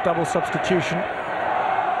 there'll be a double substitution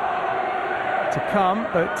to come,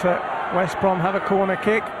 but West Brom have a corner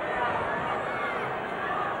kick.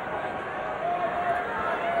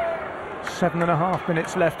 7.5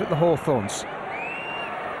 minutes left at the Hawthorns.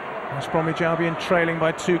 West Bromwich Albion trailing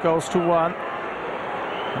by 2-1.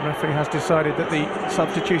 The referee has decided that the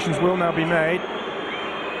substitutions will now be made.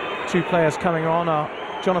 Two players coming on are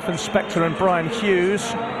Jonathan Spector and Brian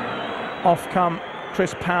Hughes. Off come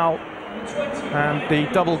Chris Powell and the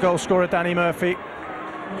double goal scorer Danny Murphy.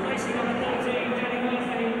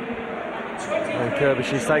 And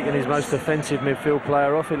Kirbysh is taking his most offensive midfield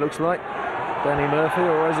player off, it looks like. Danny Murphy,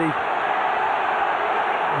 or is he?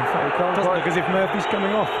 Doesn't look as if Murphy's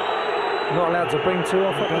coming off. Not allowed to bring two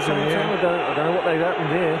off at the same time. I don't know what they've happened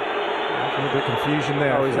here. A little bit of confusion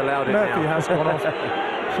there. Oh, he's allowed it Murphy now. has gone off.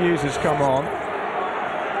 Hughes has come on.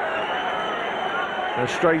 A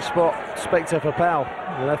straight spot, Spector for Powell,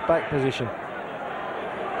 the left back position.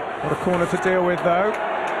 What a corner to deal with though.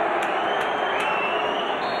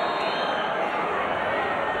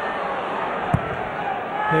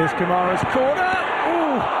 Here's Kamara's corner.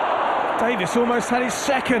 Ooh! Davies almost had his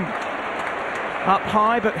second. Up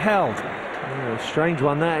high but held. Oh, a strange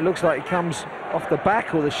one there. It looks like it comes off the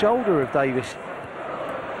back or the shoulder of Davies.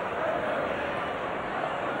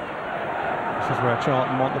 This is where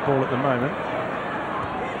Charlton want the ball at the moment.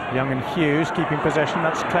 Young and Hughes keeping possession.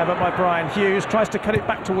 That's clever by Brian Hughes. Tries to cut it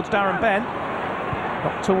back towards Darren Bent.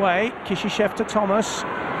 Knocked away. Kishishev to Thomas.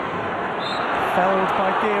 Felled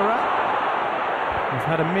by Gira. We've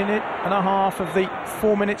had 1.5 minutes of the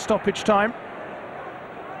 4-minute stoppage time.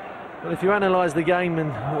 Well, if you analyse the game,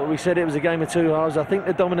 and what we said it was a game of two halves, I think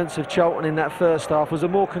the dominance of Charlton in that first half was a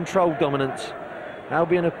more controlled dominance.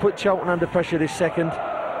 Albion have put Charlton under pressure this second,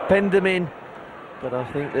 penned them in, but I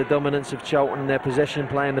think the dominance of Charlton and their possession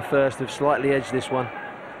play in the first have slightly edged this one.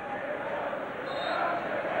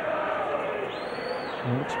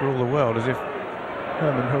 It looks for all the world as if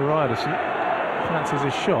Herman Haridason fancies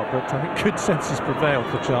his shot, but I think good senses prevailed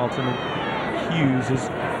for Charlton, and Hughes has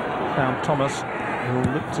found Thomas, who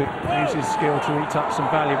will look to use his skill to eat up some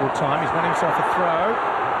valuable time. He's won himself a throw.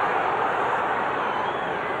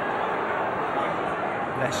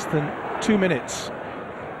 Less than 2 minutes.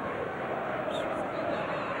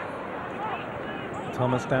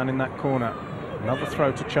 Thomas down in that corner. Another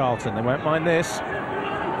throw to Charlton. They won't mind this.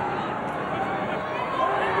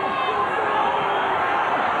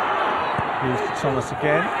 Hughes to Thomas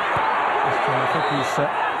again. This time I think he's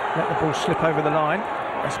let the ball slip over the line.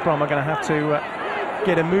 West Brom are going to have to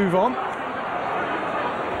get a move on.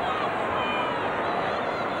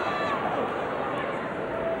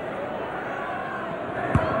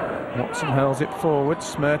 Watson hurls it forward.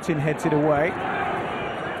 Smertin heads it away.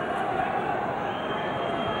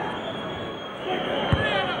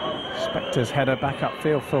 Spector's header back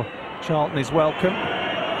upfield for Charlton is welcome.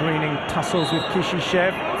 Greening tussles with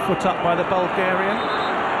Kishishev. Foot up by the Bulgarian.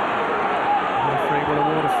 The referee will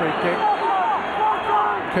award a free kick.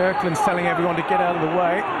 Kirkland's telling everyone to get out of the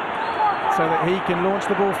way so that he can launch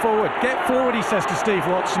the ball forward. Get forward, he says to Steve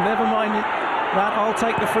Watson. Never mind that, I'll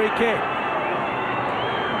take the free kick.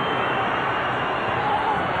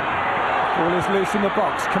 Ball is loose in the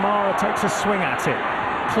box. Kamara takes a swing at it.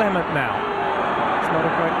 Clement now. It's not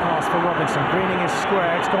a great pass for Robinson. Greening is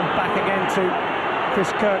square. It's gone back again to Chris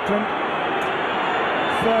Kirkland.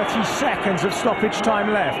 30 seconds of stoppage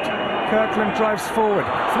time left. Kirkland drives forward,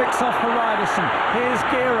 flicks off Haridason. Here's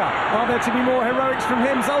Gira. Are there to be more heroics from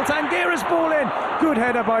him? Zoltan Gira's ball in. Good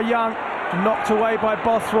header by Young, knocked away by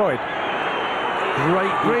Bothroyd.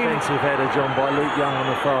 Great defensive header, John, by Luke Young on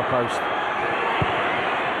the far post.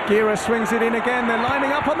 Gira swings it in again. They're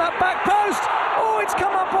lining up on that back post. Oh, it's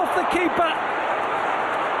come up off the keeper.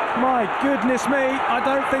 My goodness me, I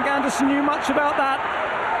don't think Anderson knew much about that.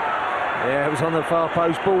 Yeah, it was on the far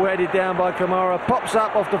post, ball headed down by Kamara, pops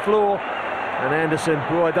up off the floor, and Anderson,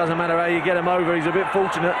 boy, it doesn't matter how you get him over, he's a bit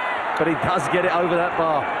fortunate, but he does get it over that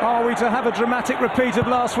bar. Are we to have a dramatic repeat of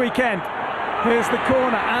last weekend? Here's the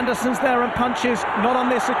corner, Anderson's there and punches, not on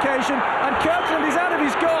this occasion, and Kirkland is out of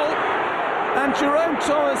his goal, and Jerome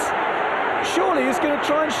Thomas surely is going to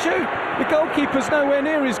try and shoot. The goalkeeper's nowhere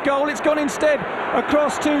near his goal, it's gone instead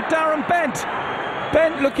across to Darren Bent.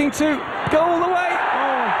 Bent looking to go all the way.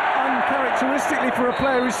 Uncharacteristically for a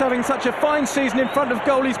player who's having such a fine season in front of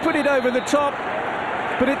goal, he's put it over the top.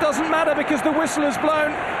 But it doesn't matter because the whistle has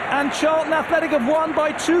blown and Charlton Athletic have won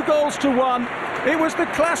by 2-1. It was the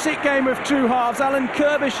classic game of two halves. Alan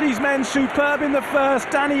Kirbishley's men superb in the first,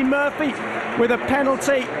 Danny Murphy with a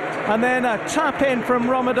penalty and then a tap in from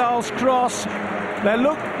Romadal's cross. There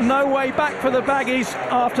looked no way back for the Baggies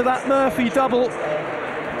after that Murphy double.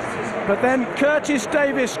 But then Curtis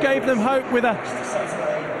Davies gave them hope with a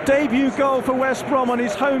debut goal for West Brom on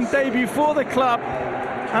his home debut for the club.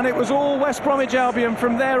 And it was all West Bromwich Albion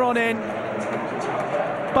from there on in.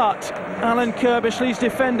 But Alan Kirbishley's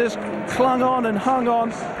defenders clung on and hung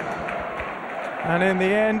on. And in the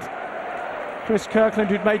end, Chris Kirkland,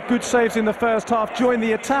 who'd made good saves in the first half, joined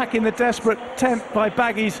the attack in the desperate attempt by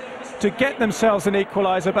Baggies to get themselves an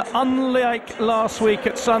equaliser. But unlike last week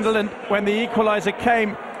at Sunderland, when the equaliser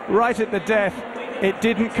came right at the death, it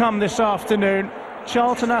didn't come this afternoon.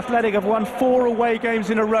 Charlton Athletic have won 4 away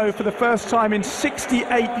games in a row for the first time in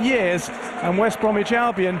 68 years, and West Bromwich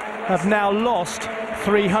Albion have now lost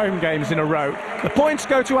 3 home games in a row. The points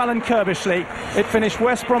go to Alan Kirbishley. It finished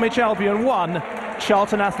West Bromwich Albion 1,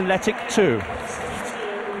 Charlton Athletic 2.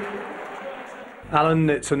 Alan,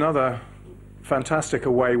 it's another fantastic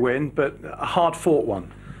away win, but a hard-fought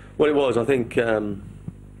one. Well, it was. I think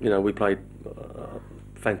we played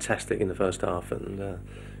fantastic in the first half, and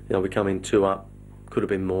we come in 2 up. Could have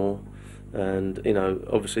been more, and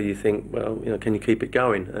obviously you think, well, can you keep it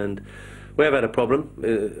going? And we have had a problem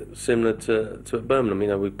similar to at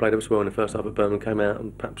Birmingham. We played us well in the first half, but Birmingham came out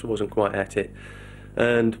and perhaps wasn't quite at it.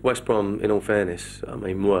 And West Brom, in all fairness,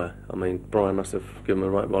 Brian must have given them a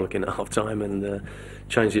right rollicking at half time and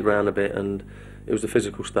changed it round a bit. And it was the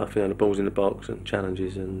physical stuff, the balls in the box and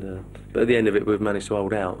challenges. And but at the end of it, we've managed to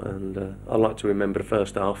hold out. And I like to remember the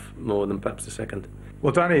first half more than perhaps the second.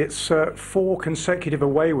 Well, Danny, it's 4 consecutive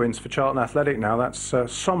away wins for Charlton Athletic now. That's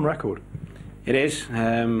some record. It is.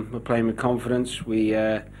 We're playing with confidence. We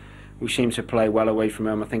seem to play well away from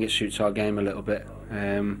home. I think it suits our game a little bit.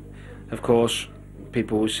 Of course,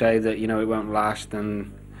 people will say that it won't last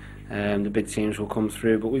and the big teams will come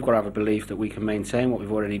through, but we've got to have a belief that we can maintain what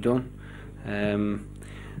we've already done.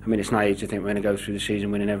 It's naive to think we're going to go through the season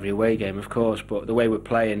winning every away game, of course, but the way we're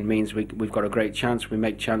playing means we've got a great chance. We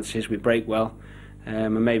make chances, we break well.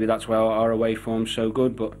 And maybe that's why our away form's so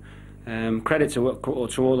good, but credit to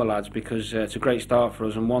all the lads, because it's a great start for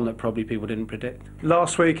us and one that probably people didn't predict.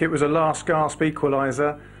 Last week it was a last gasp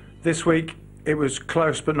equaliser. This week it was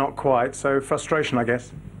close but not quite, so frustration, I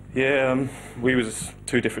guess. Yeah, we was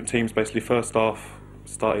 2 different teams basically. First half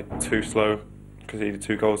started too slow, conceded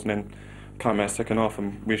 2 goals, and then came out second half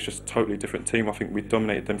and we was just a totally different team. I think we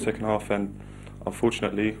dominated them second half, and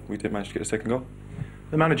unfortunately we didn't manage to get the second goal.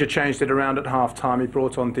 The manager changed it around at half-time. He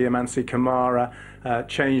brought on Diamansi Kamara,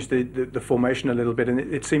 changed the formation a little bit, and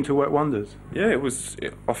it seemed to work wonders. Yeah,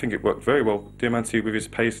 I think it worked very well. Diamansi, with his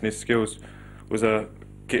pace and his skills, was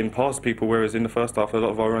getting past people, whereas in the first half a lot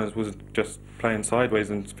of our runners was just playing sideways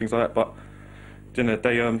and things like that. But at the end of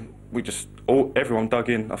the day, everyone dug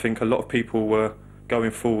in. I think a lot of people were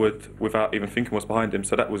going forward without even thinking what's behind him,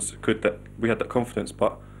 so that was good that we had that confidence.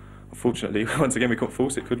 But unfortunately, once again, we couldn't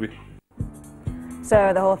force it, could we?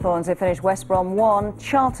 So the Hawthorns have finished West Brom 1,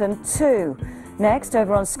 Charlton 2. Next,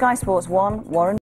 over on Sky Sports 1, Warren